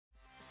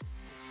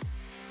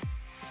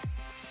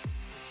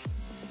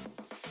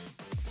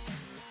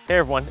Hey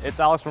everyone, it's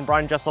Alex from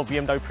Jessel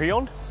BMW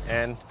Pre-Owned,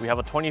 and we have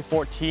a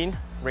 2014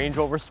 Range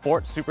Rover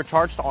Sport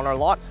Supercharged on our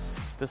lot.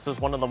 This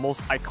is one of the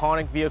most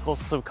iconic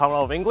vehicles to come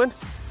out of England.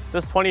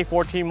 This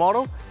 2014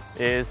 model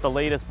is the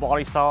latest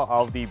body style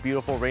of the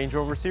beautiful Range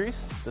Rover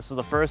series. This is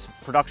the first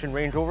production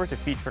Range Rover to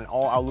feature an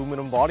all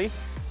aluminum body.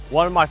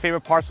 One of my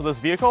favorite parts of this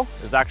vehicle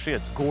is actually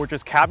its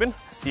gorgeous cabin.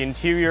 The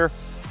interior,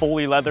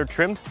 fully leather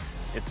trimmed.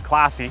 It's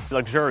classy,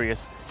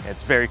 luxurious, and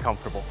it's very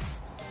comfortable.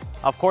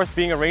 Of course,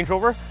 being a Range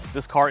Rover,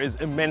 this car is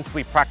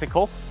immensely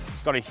practical.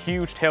 It's got a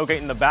huge tailgate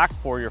in the back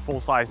for your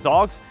full-size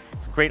dogs.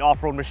 It's a great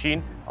off-road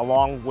machine,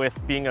 along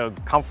with being a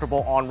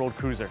comfortable on-road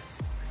cruiser.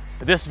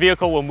 This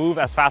vehicle will move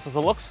as fast as it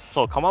looks,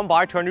 so come on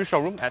by to our new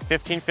showroom at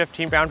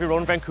 1515 Boundary Road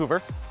in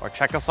Vancouver, or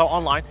check us out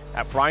online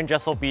at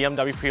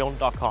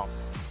brianjesselbmwpreowned.com.